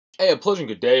Hey, a pleasant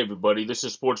good day, everybody. This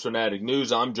is Sports Fanatic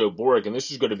News. I'm Joe Boric, and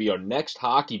this is going to be our next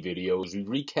hockey video as we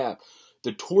recap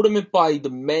the tournament by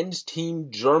the men's team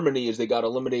Germany as they got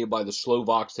eliminated by the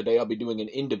Slovaks today. I'll be doing an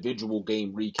individual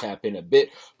game recap in a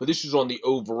bit, but this is on the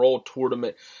overall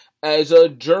tournament as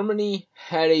Germany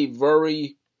had a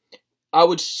very, I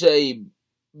would say,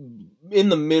 in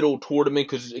the middle tournament,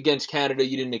 because against Canada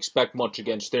you didn't expect much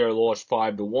against there, lost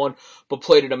 5-1, but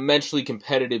played an immensely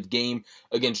competitive game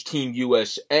against Team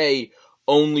USA,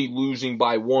 only losing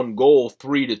by 1 goal,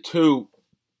 3-2.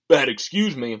 They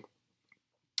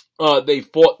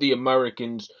fought the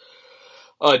Americans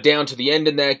down to the end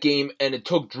in that game, and it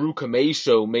took Drew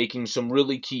Camaso making some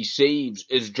really key saves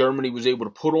as Germany was able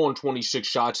to put on 26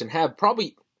 shots and have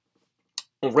probably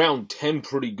around 10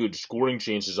 pretty good scoring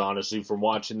chances, honestly, from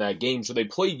watching that game. So they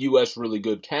played U.S. really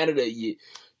good. Canada, you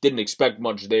didn't expect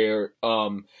much there.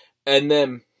 And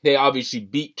then they obviously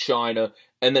beat China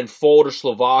and then fall to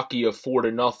Slovakia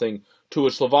 4-0 to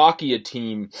a Slovakia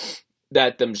team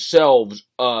that themselves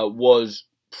was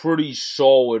pretty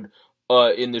solid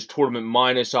in this tournament,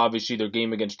 minus obviously their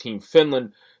game against Team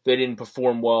Finland. They didn't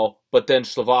perform well, but then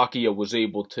Slovakia was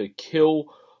able to kill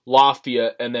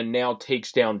Latvia and then now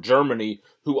takes down Germany,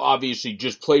 who obviously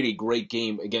just played a great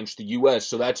game against the U.S.,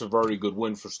 so that's a very good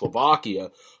win for Slovakia.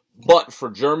 But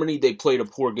for Germany, they played a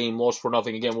poor game, lost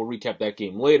 4-0. Again, we'll recap that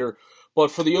game later.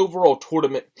 But for the overall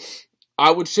tournament,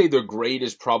 I would say their grade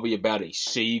is probably about a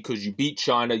C, because you beat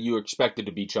China, you expected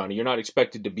to beat China. You're not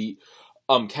expected to beat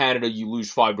Canada, you lose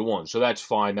 5-1, so that's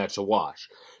fine, that's a wash.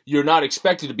 You're not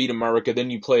expected to beat America, then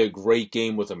you play a great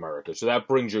game with America. So that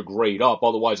brings your grade up.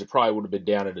 Otherwise, it probably would have been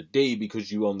down at a D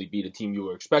because you only beat a team you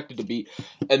were expected to beat.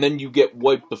 And then you get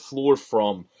wiped the floor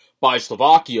from by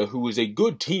Slovakia, who is a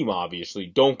good team, obviously.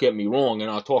 Don't get me wrong,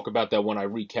 and I'll talk about that when I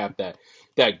recap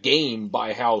that game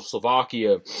by how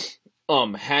Slovakia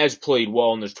has played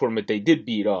well in this tournament. They did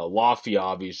beat Latvia,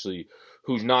 obviously,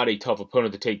 who's not a tough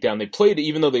opponent to take down. They played,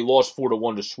 even though they lost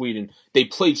 4-1 to Sweden, they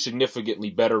played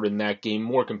significantly better in that game,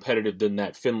 more competitive than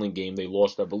that Finland game they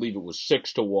lost. I believe it was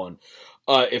 6-1,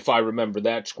 if I remember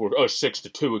that score.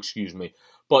 6-2, excuse me.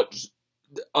 But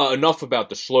enough about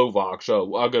the Slovaks.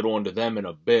 I'll get on to them in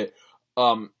a bit.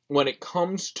 When it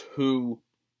comes to,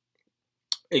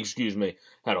 excuse me,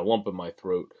 had a lump in my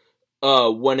throat.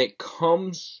 When it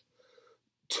comes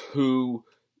to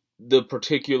the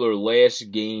particular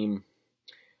last game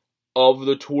of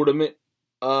the tournament,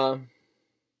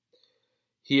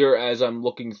 here as I'm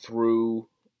looking through,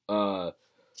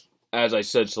 as I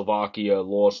said, Slovakia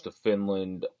lost to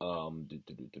Finland.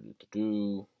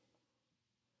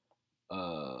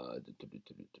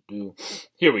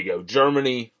 Here we go.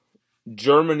 Germany.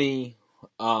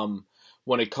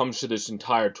 When it comes to this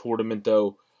entire tournament,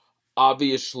 though,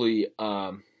 obviously,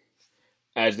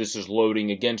 as this is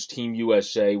loading against Team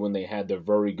USA when they had their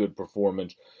very good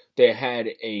performance. They had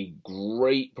a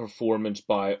great performance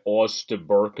by Austin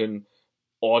Birken.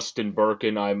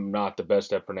 I'm not the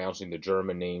best at pronouncing the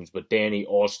German names, but Danny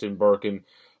Austin Birken,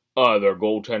 their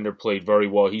goaltender, played very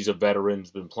well. He's a veteran,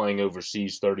 has been playing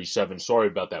overseas, 37. Sorry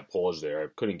about that pause there. I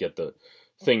couldn't get the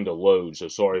thing to load, so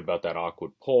sorry about that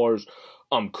awkward pause.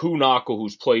 Kuhnhackl,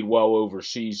 who's played well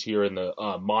overseas here in the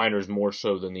minors more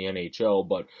so than the NHL,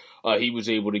 but he was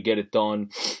able to get it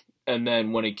done. And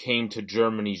then when it came to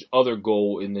Germany's other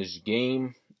goal in this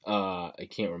game, I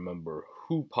can't remember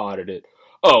who potted it.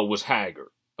 Oh, it was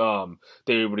Hager.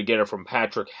 They were able to get it from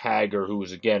Patrick Hager, who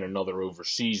was, again, another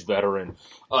overseas veteran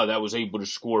that was able to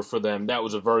score for them. That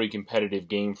was a very competitive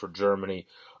game for Germany.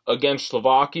 Against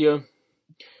Slovakia,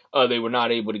 they were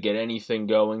not able to get anything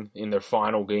going in their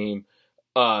final game.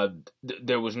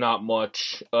 There was not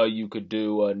much you could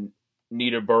do.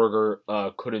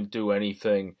 Niederberger couldn't do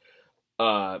anything.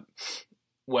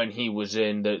 When he was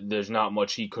in, there's not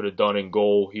much he could have done in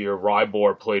goal here.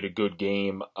 Rybar played a good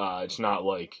game. It's not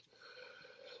like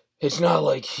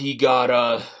he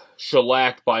got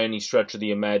shellacked by any stretch of the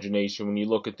imagination. When you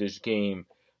look at this game,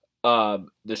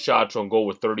 the shots on goal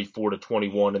were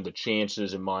 34-21, and the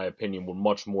chances, in my opinion, were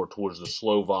much more towards the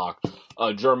Slovak.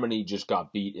 Germany just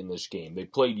got beat in this game. They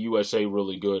played USA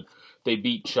really good. They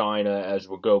beat China, as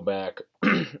we'll go back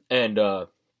and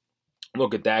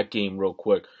look at that game real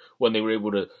quick, when they were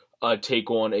able to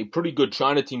take on a pretty good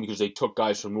China team because they took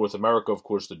guys from North America, of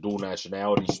course, the dual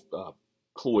nationalities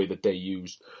ploy that they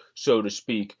used, so to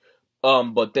speak.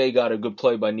 But they got a good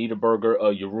play by Niederberger.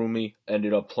 Yarumi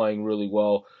ended up playing really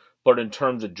well. But in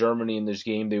terms of Germany in this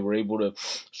game, they were able to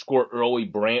score early.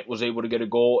 Brandt was able to get a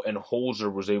goal, and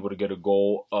Holzer was able to get a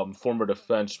goal. Former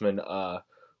defenseman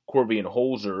Corby and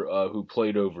Holzer, who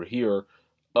played over here,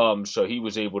 So he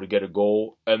was able to get a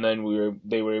goal, and then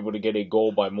they were able to get a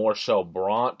goal by Marcel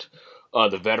Brandt,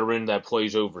 the veteran that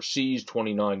plays overseas,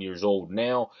 29 years old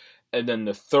now. And then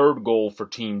the third goal for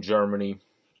Team Germany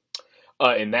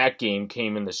in that game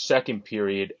came in the second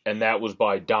period, and that was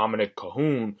by Dominic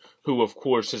Cahoon, who, of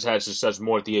course, has had success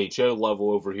more at the HL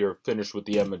level over here, finished with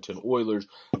the Edmonton Oilers,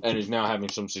 and is now having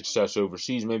some success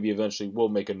overseas. Maybe eventually will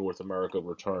make a North America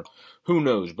return. Who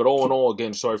knows? But all in all,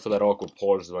 again, sorry for that awkward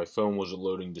pause. My phone wasn't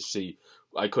loading to see.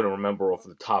 I couldn't remember off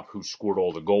the top who scored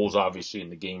all the goals, obviously, in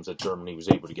the games that Germany was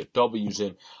able to get W's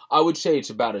in. I would say it's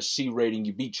about a C rating.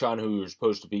 You beat China, who you were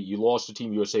supposed to beat. You lost to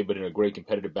Team USA, but in a great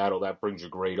competitive battle, that brings your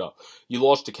grade up. You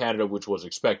lost to Canada, which was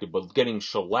expected, but getting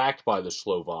shellacked by the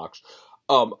Slovaks.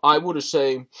 I would have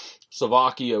say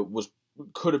Slovakia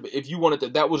could have, if you wanted to,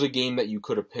 that was a game that you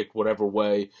could have picked whatever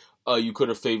way. You could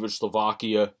have favored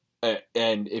Slovakia.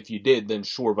 And if you did, then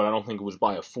sure, but I don't think it was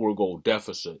by a 4-goal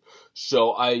deficit.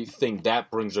 So I think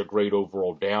that brings a grade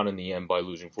overall down in the end by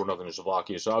losing 4-0 to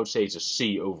Slovakia. So I would say it's a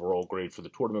C overall grade for the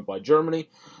tournament by Germany,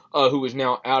 who is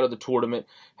now out of the tournament.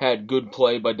 Had good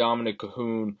play by Dominic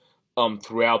Cahoon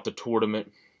throughout the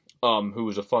tournament, who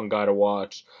was a fun guy to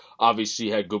watch. Obviously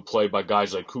had good play by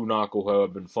guys like Kuhnackel, who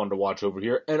have been fun to watch over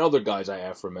here, and other guys I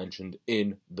aforementioned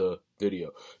in the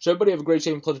video. So everybody have a great,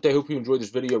 safe, and pleasant day. Hope you enjoyed this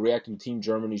video reacting to Team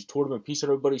Germany's tournament. Peace out,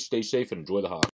 everybody. Stay safe and enjoy the hockey.